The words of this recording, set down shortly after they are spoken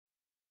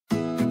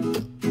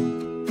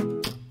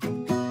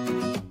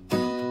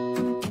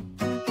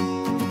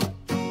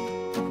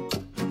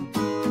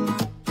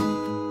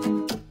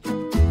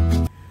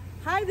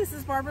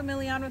Barbara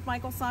Milian with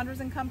Michael Saunders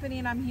and Company,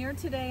 and I'm here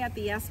today at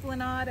the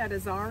Esplanade at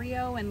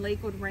Azario and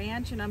Lakewood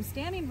Ranch, and I'm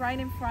standing right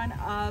in front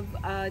of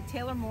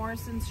Taylor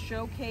Morrison's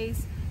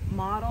showcase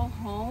model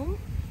home.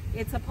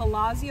 It's a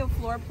Pallazio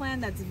floor plan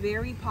that's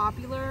very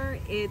popular.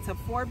 It's a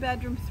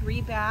 4-bedroom,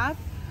 3-bath,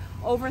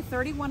 over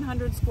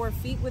 3,100 square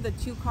feet with a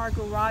 2-car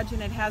garage,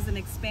 and it has an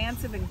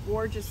expansive and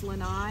gorgeous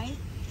lanai.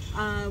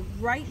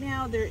 Right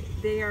now,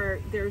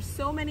 there's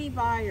so many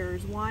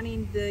buyers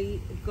wanting the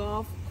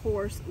golf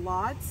course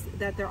lots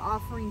that they're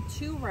offering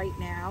 2 right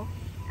now,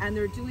 and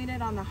they're doing it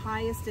on the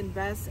highest and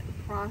best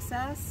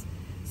process,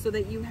 so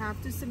that you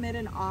have to submit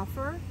an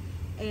offer,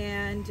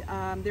 and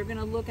they're going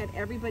to look at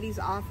everybody's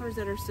offers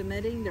that are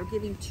submitting. They're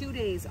giving 2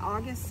 days,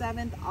 August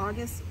 7th,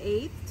 August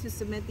 8th, to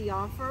submit the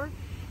offer,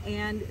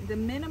 and the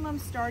minimum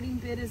starting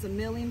bid is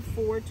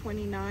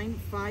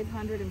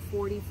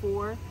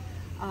 $1,429,544.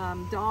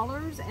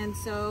 And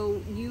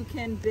so you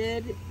can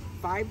bid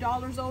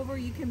 $5 over,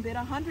 you can bid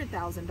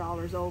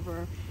 $100,000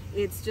 over.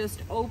 It's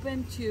just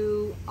open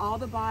to all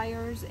the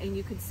buyers, and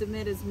you can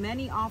submit as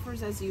many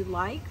offers as you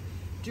like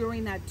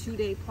during that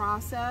 2-day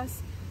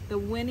process. The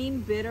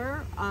winning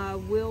bidder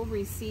will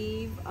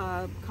receive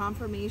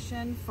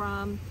confirmation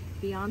from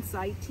the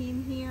on-site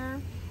team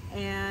here,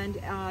 and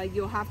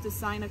you'll have to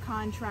sign a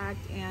contract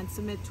and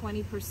submit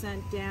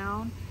 20%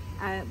 down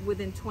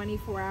within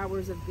 24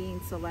 hours of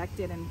being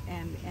selected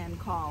and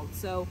called.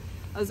 So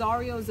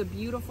Azario is a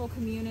beautiful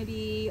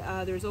community.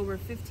 There's over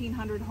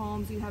 1,500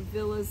 homes. You have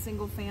villas,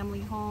 single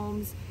family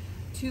homes,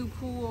 2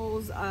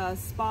 pools,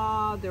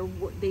 spa.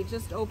 They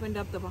just opened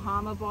up the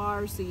Bahama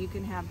Bar, so you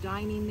can have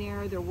dining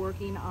there. They're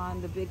working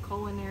on the big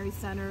culinary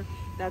center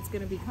that's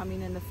going to be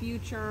coming in the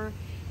future.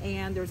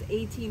 And there's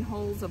 18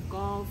 holes of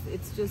golf.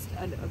 It's just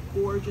a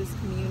gorgeous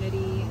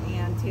community,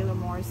 and Taylor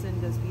Morrison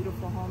does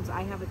beautiful homes.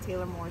 I have a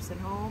Taylor Morrison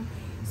home.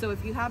 So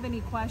if you have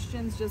any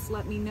questions, just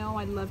let me know.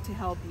 I'd love to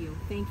help you.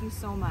 Thank you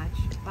so much.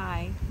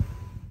 Bye.